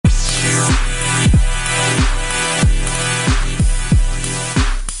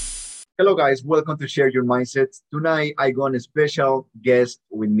Hello guys, welcome to Share Your Mindset. Tonight I got a special guest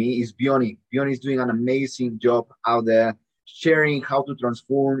with me is Bioni. Bioni is doing an amazing job out there sharing how to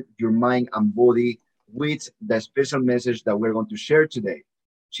transform your mind and body with the special message that we're going to share today.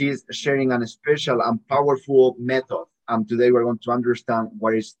 She is sharing a special and powerful method. And today we're going to understand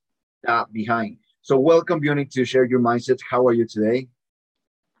what is that behind. So welcome Bioni to Share Your Mindset. How are you today?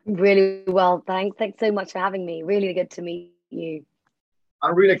 Really well, thanks. Thanks so much for having me. Really good to meet you.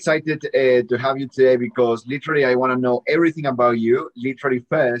 I'm really excited to have you today because literally I want to know everything about you. Literally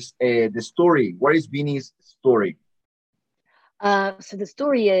first, the story. What is Vinny's story? So the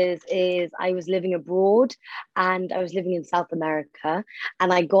story is I was living abroad and I was living in South America,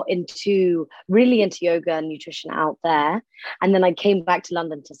 and I got really into yoga and nutrition out there. And then I came back to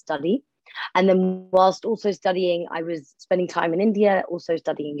London to study. And then whilst also studying, I was spending time in India, also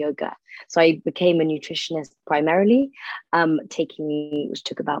studying yoga. So I became a nutritionist primarily, which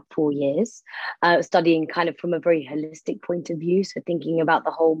took about 4 years, studying kind of from a very holistic point of view. So thinking about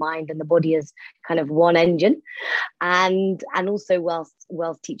the whole mind and the body as kind of one engine, and also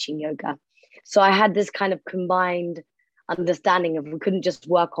whilst teaching yoga. So I had this kind of combined understanding of we couldn't just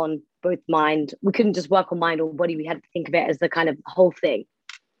work on mind or body. We had to think of it as the kind of whole thing.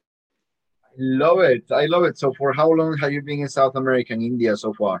 Love it. I love it. So for how long have you been in South America and India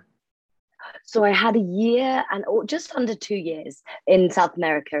so far? So I had a year and just under 2 years in South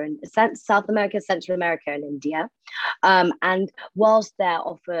America, Central America, and India. And whilst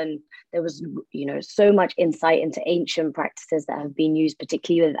often there was, so much insight into ancient practices that have been used,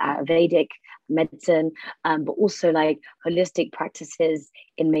 particularly with Ayurvedic medicine, but also like holistic practices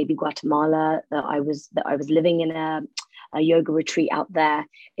in maybe Guatemala. That I was living in a yoga retreat out there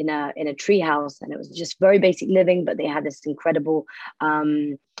in a tree house, and it was just very basic living, but they had this incredible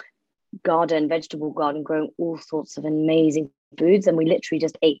vegetable garden, growing all sorts of amazing foods, and we literally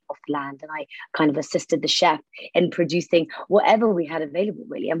just ate off the land, and I kind of assisted the chef in producing whatever we had available,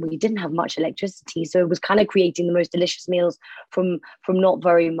 really. And we didn't have much electricity, so it was kind of creating the most delicious meals from not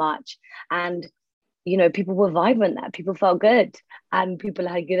very much. And people were vibrant there, people felt good, and people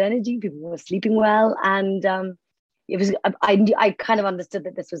had good energy, people were sleeping well, and I kind of understood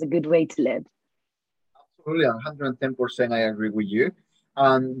that this was a good way to live. Absolutely, 110%. I agree with you.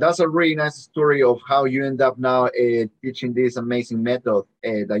 And that's a really nice story of how you end up now teaching this amazing method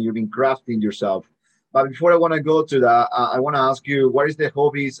that you've been crafting yourself. But before I want to go to that, I want to ask you, what is the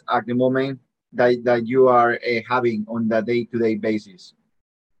hobbies at the moment that you are having on the day-to-day basis?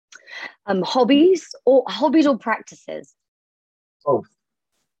 Hobbies or practices? Both.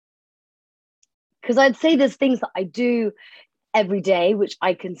 Because I'd say there's things that I do every day, which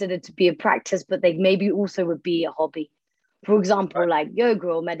I consider to be a practice, but they maybe also would be a hobby. For example, like yoga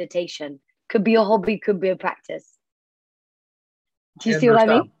or meditation could be a hobby, could be a practice. Do you see what I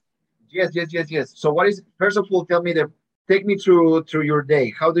mean? Yes. So first of all, take me through your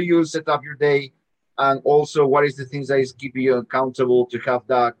day. How do you set up your day? And also, what is the things that is keeping you accountable to have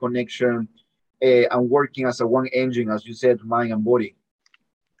that connection and working as a one engine, as you said, mind and body?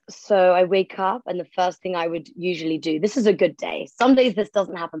 So I wake up, and the first thing I would usually do, this is a good day. Some days this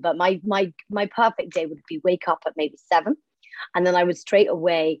doesn't happen, but my perfect day would be wake up at maybe 7. And then I would straight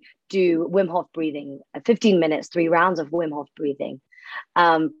away do Wim Hof breathing, 15 minutes, 3 rounds of Wim Hof breathing.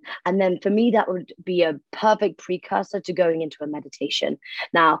 And then for me, that would be a perfect precursor to going into a meditation.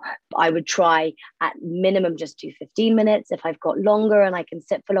 Now, I would try at minimum just do 15 minutes. If I've got longer and I can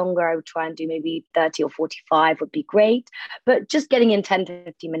sit for longer, I would try and do maybe 30 or 45 would be great. But just getting in 10 to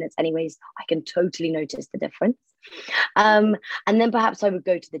 15 minutes anyways, I can totally notice the difference. And then perhaps I would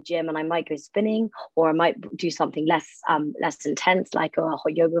go to the gym, and I might go spinning, or I might do something less intense, like a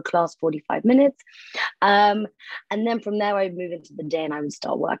hot yoga class, 45 minutes. And then from there, I would move into the day and I would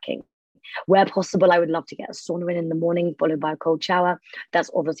start working. Where possible, I would love to get a sauna in the morning, followed by a cold shower.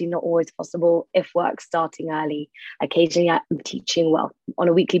 That's obviously not always possible if work's starting early. Occasionally, I'm teaching, on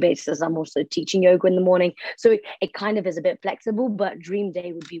a weekly basis, I'm also teaching yoga in the morning. So it kind of is a bit flexible, but dream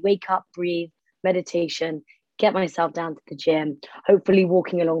day would be wake up, breathe, meditation, get myself down to the gym, hopefully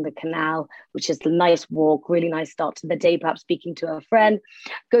walking along the canal, which is a nice walk, really nice start to the day, perhaps speaking to a friend,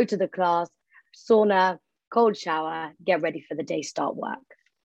 go to the class, sauna, cold shower, get ready for the day, start work.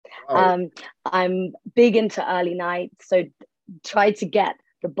 Wow. I'm big into early nights, so try to get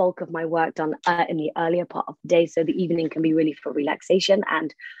the bulk of my work done in the earlier part of the day, so the evening can be really for relaxation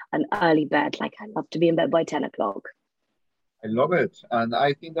and an early bed. Like I love to be in bed by 10 o'clock. I love it. And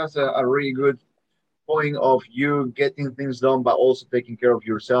I think that's a really good point of you getting things done, but also taking care of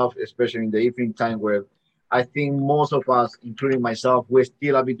yourself, especially in the evening time where I think most of us, including myself, we're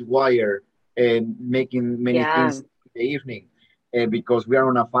still a bit wired and making many Yeah, things in the evening because we are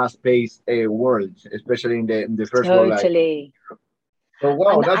on a fast-paced world, especially in the first world. Like, totally. so,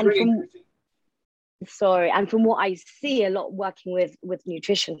 wow, that's And very from interesting. sorry, and from what I see a lot working with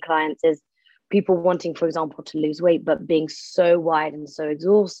nutrition clients is people wanting, for example, to lose weight, but being so wired and so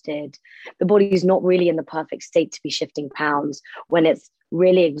exhausted, the body is not really in the perfect state to be shifting pounds when it's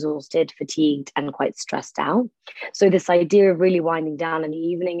really exhausted, fatigued, and quite stressed out. So this idea of really winding down in the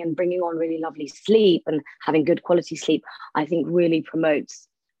evening and bringing on really lovely sleep and having good quality sleep, I think really promotes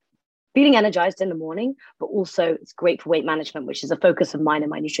feeling energized in the morning, but also it's great for weight management, which is a focus of mine in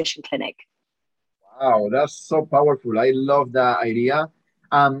my nutrition clinic. Wow, that's so powerful. I love that idea.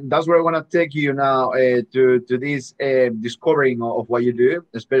 That's where I want to take you now to this discovering of what you do.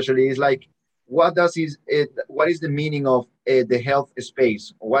 Especially, is like, what is the meaning of the health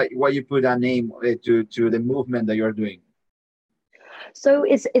space? Why you put a name to the movement that you're doing? So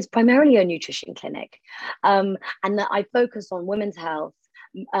it's primarily a nutrition clinic, and that I focus on women's health.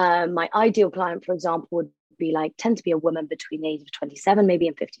 My ideal client, for example, would be like tend to be a woman between the age of 27 maybe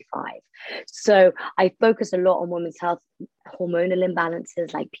and 55. So I focus a lot on women's health, hormonal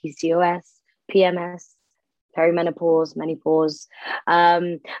imbalances like PCOS, PMS, perimenopause, menopause,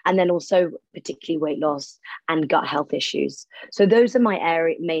 and then also particularly weight loss and gut health issues. So those are my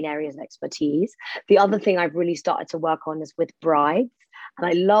main areas of expertise. The other thing I've really started to work on is with brides, and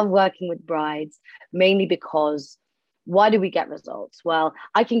I love working with brides mainly because why do we get results? Well,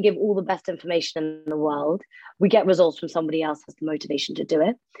 I can give all the best information in the world. We get results when somebody else has the motivation to do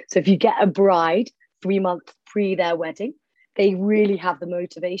it. So if you get a bride 3 months pre their wedding, they really have the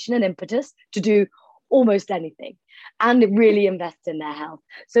motivation and impetus to do almost anything and really invest in their health.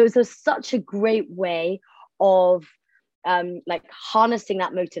 So such a great way of like harnessing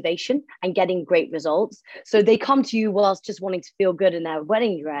that motivation and getting great results. So they come to you whilst just wanting to feel good in their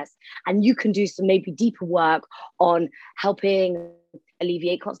wedding dress, and you can do some maybe deeper work on helping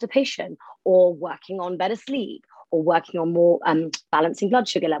alleviate constipation or working on better sleep or working on more balancing blood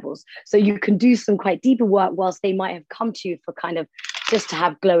sugar levels. So you can do some quite deeper work whilst they might have come to you for kind of just to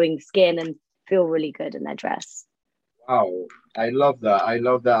have glowing skin and feel really good in their dress. Wow, I love that. I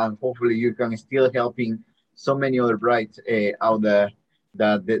love that, and hopefully you can still helping so many other brides out there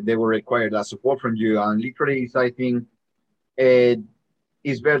that they will require that support from you. And literally, I think uh,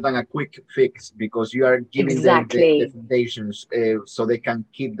 is better than a quick fix because you are giving them the Exactly. foundations so they can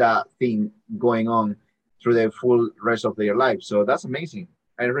keep that thing going on through the full rest of their life. So that's amazing.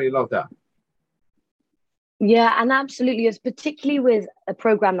 I really love that. Yeah, and absolutely. It's particularly with a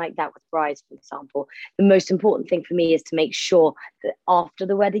program like that with brides, for example, the most important thing for me is to make sure that after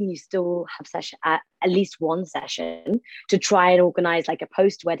the wedding, you still have session at least one session to try and organize like a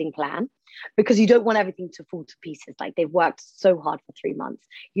post-wedding plan, because you don't want everything to fall to pieces. Like they've worked so hard for 3 months.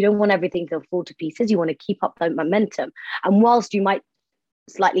 You don't want everything to fall to pieces. You want to keep up that momentum. And whilst you might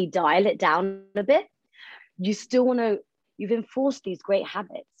slightly dial it down a bit, you still want to you've enforced these great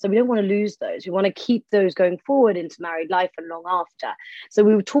habits, so we don't want to lose those. We want to keep those going forward into married life and long after. So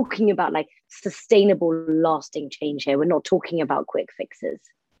we were talking about like sustainable lasting change here. We're not talking about quick fixes.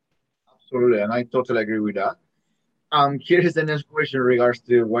 Absolutely. And I totally agree with that. Here is the next question in regards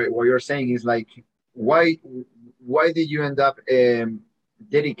to what you're saying is like, why why did you end up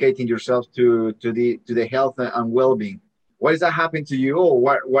dedicating yourself to the health and well-being? What does that happen to you, or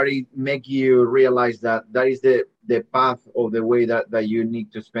what it make you realize that that is the path or the way that you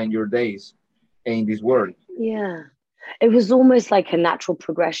need to spend your days in this world? Yeah, it was almost like a natural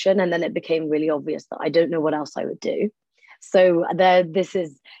progression, and then it became really obvious that I don't know what else I would do. So there, this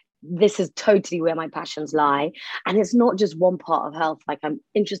is totally where my passions lie, and it's not just one part of health. Like I'm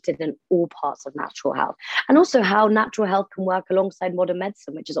interested in all parts of natural health, and also how natural health can work alongside modern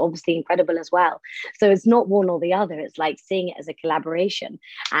medicine, which is obviously incredible as well. So it's not one or the other. It's like seeing it as a collaboration,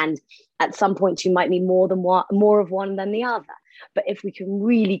 and at some points you might need more than one, more of one than the other. But if we can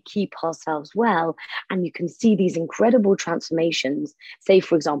really keep ourselves well, and you can see these incredible transformations, say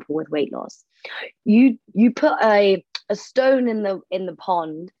for example with weight loss, you put a stone in the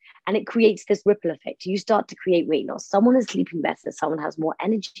pond, and it creates this ripple effect. You start to create weight loss. Someone is sleeping better, someone has more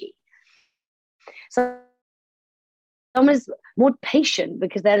energy. So someone is more patient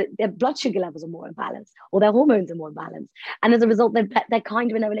because their blood sugar levels are more imbalanced or their hormones are more imbalanced. And as a result, they're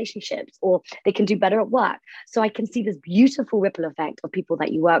kinder in their relationships or they can do better at work. So I can see this beautiful ripple effect of people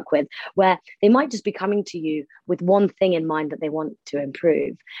that you work with where they might just be coming to you with one thing in mind that they want to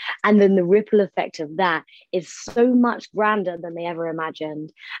improve. And then the ripple effect of that is so much grander than they ever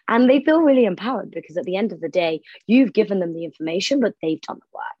imagined. And they feel really empowered because at the end of the day, you've given them the information, but they've done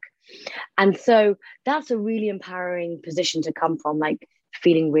the work. And so that's a really empowering position to come from, like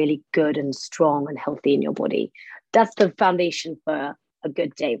feeling really good and strong and healthy in your body. That's the foundation for a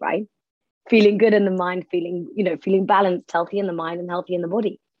good day, right? Feeling good in the mind, feeling balanced, healthy in the mind and healthy in the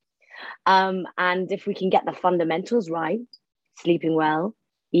body. And if we can get the fundamentals right, sleeping well,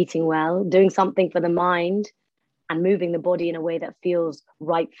 eating well, doing something for the mind, and moving the body in a way that feels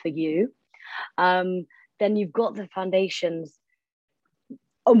right for you, then you've got the foundations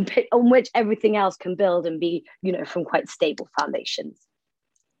on which everything else can build and be, from quite stable foundations.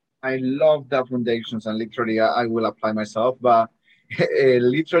 I love the foundations, and literally I will apply myself, but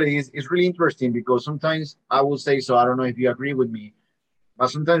literally it's really interesting because sometimes I will say, so I don't know if you agree with me, but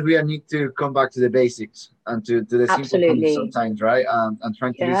sometimes we need to come back to the basics and to the simple things Absolutely. sometimes, right? And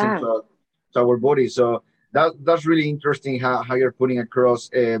trying to listen Yeah. to our body. So that's really interesting how you're putting across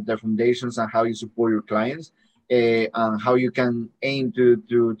the foundations and how you support your clients, and how you can aim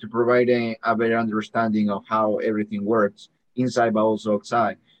to provide a better understanding of how everything works inside but also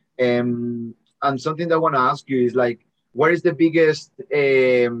outside. And something that I want to ask you is like, what is the biggest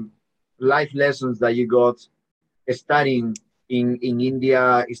life lessons that you got studying in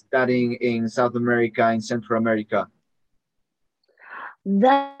India, studying in South America, in Central America?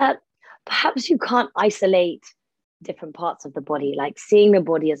 That perhaps you can't isolate different parts of the body, like seeing the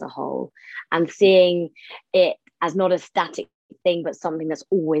body as a whole and seeing it as not a static thing, but something that's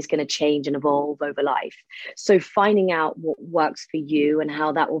always going to change and evolve over life. So finding out what works for you and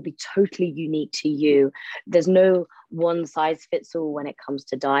how that will be totally unique to you. There's no one size fits all when it comes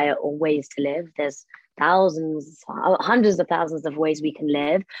to diet or ways to live. There's thousands, hundreds of thousands of ways we can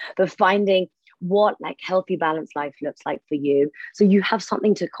live, but finding what like healthy balanced life looks like for you, so you have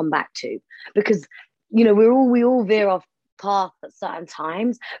something to come back to. Because we all veer off path at certain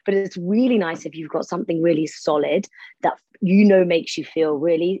times, but it's really nice if you've got something really solid that makes you feel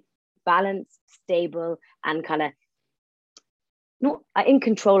really balanced, stable, and kind of not in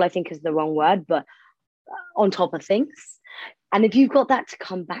control, I think is the wrong word, but on top of things. And if you've got that to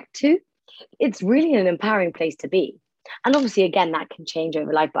come back to, it's really an empowering place to be. And obviously, again, that can change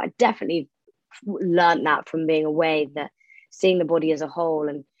over life, but I definitely learned that from being away, that seeing the body as a whole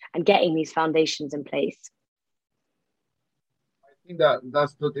and getting these foundations in place. I think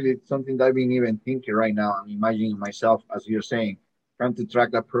that's totally something that I've been even thinking right now. I'm imagining myself, as you're saying, trying to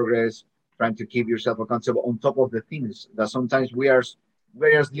track that progress, trying to keep yourself accountable on top of the things that sometimes we are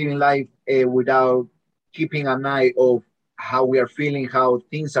living life without keeping an eye of how we are feeling, how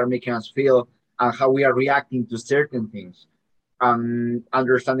things are making us feel, and how we are reacting to certain things.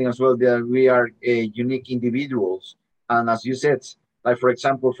 Understanding as well that we are unique individuals. And as you said, like for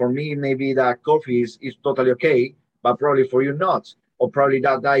example, for me, maybe that coffee is totally okay, but probably for you not. Or probably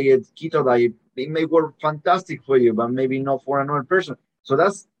that diet, keto diet, it may work fantastic for you, but maybe not for another person. So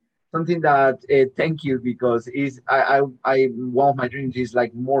that's something that thank you, because is I one of my dreams is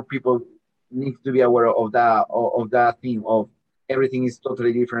like more people need to be aware of that theme of everything is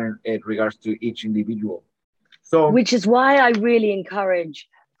totally different in regards to each individual. So Which is why I really encourage,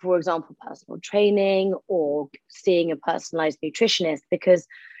 for example, personal training or seeing a personalized nutritionist, because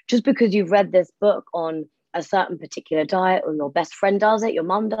just because you've read this book on a certain particular diet, or your best friend does it, your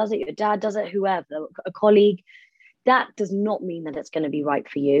mum does it, your dad does it, whoever, a colleague, that does not mean that it's going to be right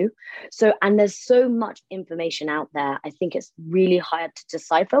for you. So, and there's so much information out there. I think it's really hard to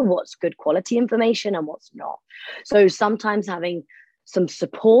decipher what's good quality information and what's not. So sometimes having some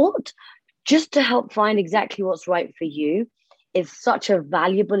support just to help find exactly what's right for you is such a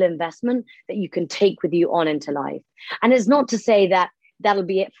valuable investment that you can take with you on into life. And it's not to say that that'll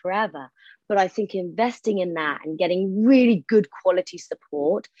be it forever, but I think investing in that and getting really good quality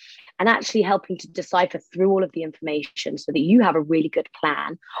support and actually helping to decipher through all of the information so that you have a really good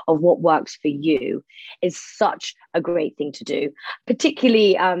plan of what works for you is such a great thing to do,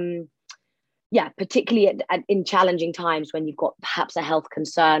 particularly in challenging times when you've got perhaps a health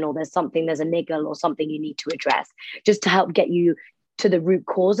concern, or there's a niggle or something you need to address, just to help get you to the root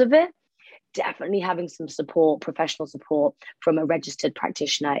cause of it. Definitely having some support, professional support from a registered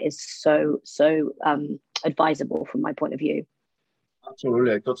practitioner is so advisable from my point of view.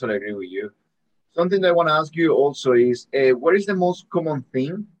 absolutely, I totally agree with you. Something that I want to ask you also is, what is the most common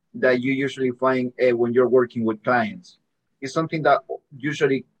thing that you usually find when you're working with clients? Is something that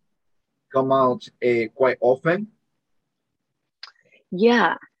usually come out quite often?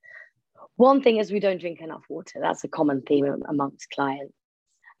 Yeah. One thing is we don't drink enough water. That's a common theme amongst clients,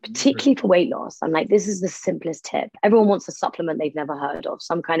 particularly for weight loss. I'm like, this is the simplest tip. Everyone wants a supplement they've never heard of,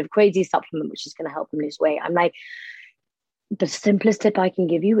 some kind of crazy supplement which is going to help them lose weight. I'm like, the simplest tip I can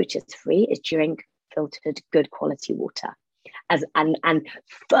give you, which is free, is drink filtered, good quality water. and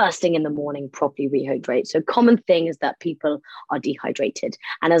first thing in the morning properly rehydrate. So common thing is that people are dehydrated,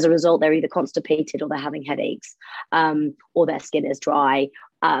 and as a result they're either constipated or they're having headaches, or their skin is dry,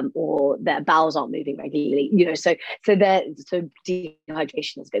 or their bowels aren't moving regularly, so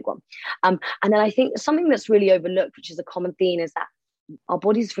dehydration is a big one. And then I think something that's really overlooked, which is a common theme, is that our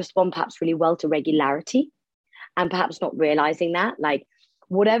bodies respond perhaps really well to regularity, and perhaps not realizing that, like,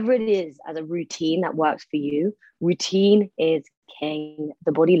 whatever it is as a routine that works for you, routine is king.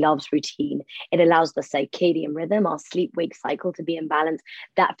 The body loves routine. It allows the circadian rhythm, our sleep wake cycle, to be in balance.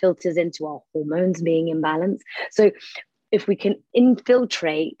 That filters into our hormones being in balance. So if we can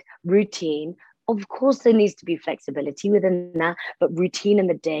infiltrate routine, of course there needs to be flexibility within that, but routine in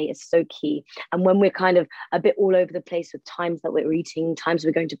the day is so key. And when we're kind of a bit all over the place with times that we're eating, times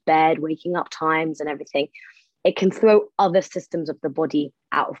we're going to bed, waking up times and everything, it can throw other systems of the body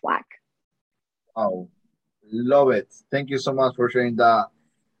out of whack. Oh, love it. Thank you so much for sharing that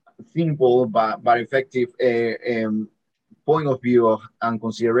simple but effective point of view and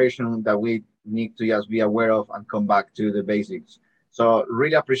consideration that we need to just be aware of and come back to the basics. So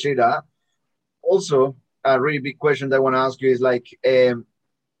really appreciate that. Also, a really big question that I want to ask you is like, it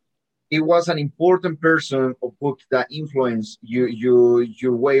was an important person or book that influenced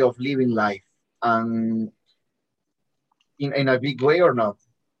your way of living life, and in a big way or not?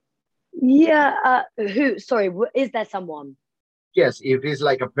 Yeah. Who? Sorry, is there someone? Yes, if it's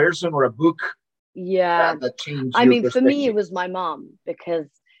like a person or a book Yeah. that changed I your mean, for me, it perspective. was my mom, because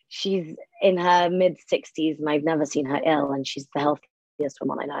she's in her mid 60s and I've never seen her ill, and she's the healthiest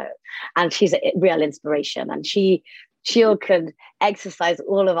woman I know. And she's a real inspiration. And she could exercise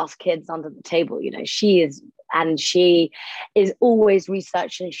all of us kids under the table. She is always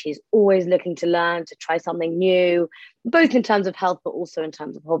researching. She's always looking to learn, to try something new, both in terms of health, but also in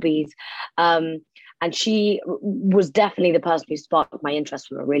terms of hobbies. And she was definitely the person who sparked my interest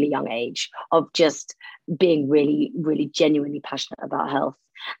from a really young age of just being really, really genuinely passionate about health.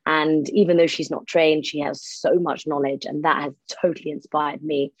 And even though she's not trained, she has so much knowledge, and that has totally inspired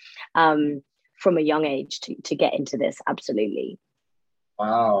me from a young age to get into this. Absolutely.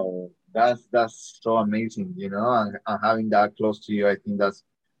 Wow, that's so amazing, and having that close to you, I think that's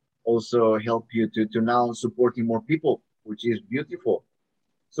also help you to now supporting more people, which is beautiful.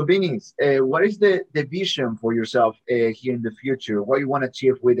 So, Benis, what is the vision for yourself here in the future? What you want to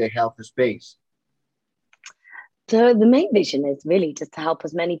achieve with the health space? So the main vision is really just to help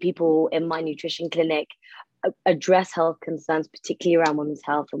as many people in my nutrition clinic address health concerns, particularly around women's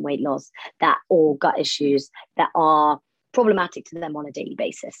health and weight loss, that or gut issues that are problematic to them on a daily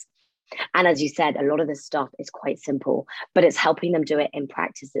basis. And as you said, a lot of this stuff is quite simple, but it's helping them do it in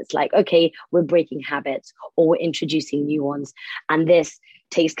practice. It's like, okay, we're breaking habits or we're introducing new ones. And this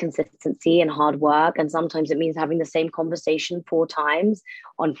takes consistency and hard work. And sometimes it means having the same conversation 4 times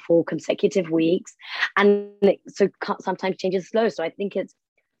on 4 consecutive weeks. And so sometimes change is slow. So I think it's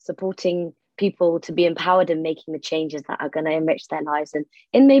supporting people to be empowered and making the changes that are going to enrich their lives, and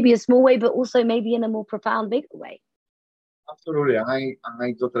in maybe a small way, but also maybe in a more profound, bigger way. Absolutely, and I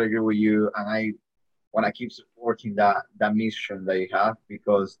totally agree with you, and I want to keep supporting that mission that you have,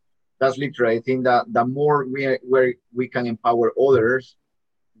 because that's literally, I think that the more we can empower others,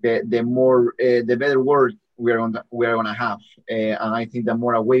 the more the better world we are gonna have, and I think the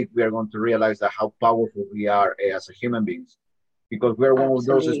more awake we are going to realize that how powerful we are as a human beings, because we are one of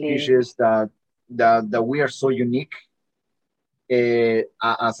those Absolutely. species that we are so unique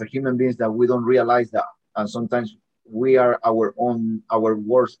as a human beings that we don't realize that, and sometimes we are our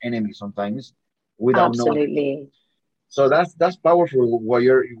worst enemy sometimes without knowing. Absolutely. So that's powerful what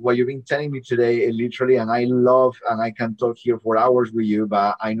you've been telling me today, literally, and I love, and I can talk here for hours with you,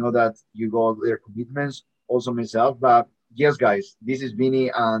 but I know that you got their commitments, also myself. But yes, guys, this is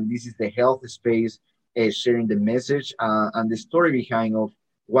Vinny, and this is the health space, sharing the message and the story behind of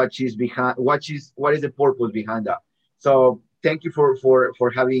what is the purpose behind that. So thank you for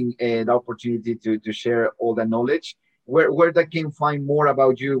having the opportunity to share all the knowledge. Where they can find more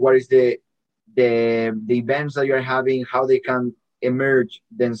about you? What is the events that you're having, how they can emerge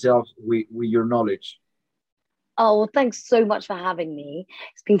themselves with your knowledge? Oh, well, thanks so much for having me.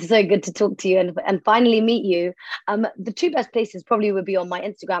 It's been so good to talk to you and finally meet you. The two best places probably would be on my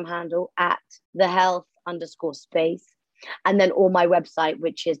Instagram handle at the health underscore space, and then or my website,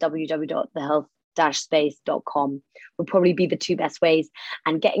 which is www.thehealth-space.com, would probably be the two best ways.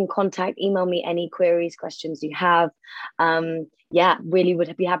 And get in contact, email me any queries, questions you have. Yeah, really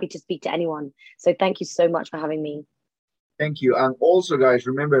would be happy to speak to anyone. So thank you so much for having me. Thank you. And also, guys,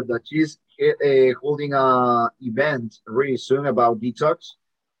 remember that she's holding a event really soon about detox.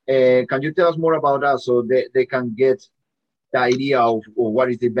 Can you tell us more about that so they can get the idea of what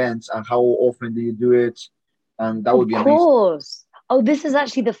is the events and how often do you do it, and that would Of be amazing. course. Oh, this is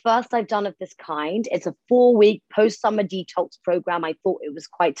actually the first I've done of this kind. It's a 4 week post summer detox program. I thought it was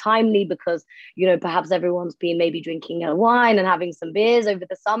quite timely because, perhaps everyone's been maybe drinking a wine and having some beers over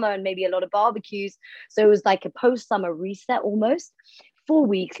the summer and maybe a lot of barbecues. So it was like a post summer reset almost. 4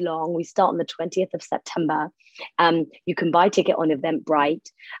 weeks long. We start on the 20th of September. You can buy a ticket on Eventbrite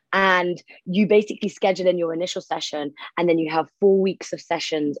and you basically schedule in your initial session and then you have 4 weeks of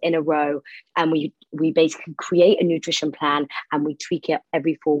sessions in a row. And we basically create a nutrition plan and we tweak it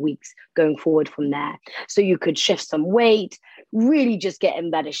every 4 weeks going forward from there. So you could shift some weight, really just get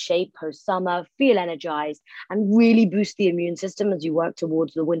in better shape post summer, feel energized, and really boost the immune system as you work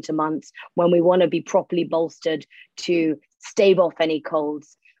towards the winter months when we want to be properly bolstered to stave off any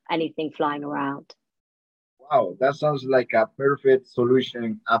colds, anything flying around. Wow, that sounds like a perfect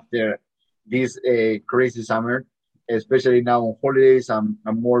solution after this crazy summer, especially now on holidays and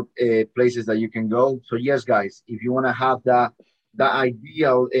more places that you can go. So yes, guys, if you want to have the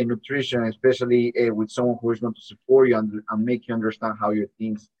ideal nutrition, especially with someone who is going to support you and make you understand how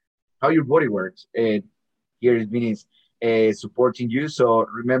your body works, here is Vinny's supporting you. So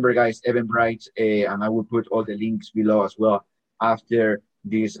remember, guys, Eventbrite, and I will put all the links below as well after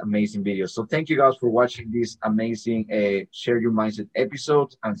this amazing video. So thank you guys for watching this amazing Share Your Mindset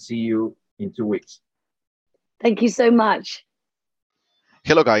episode, and see you in 2 weeks. Thank you so much.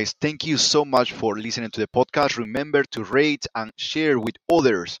 Hello, guys. Thank you so much for listening to the podcast. Remember to rate and share with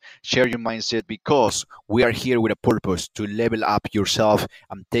others. Share your mindset because we are here with a purpose to level up yourself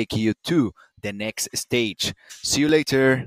and take you to the next stage. See you later.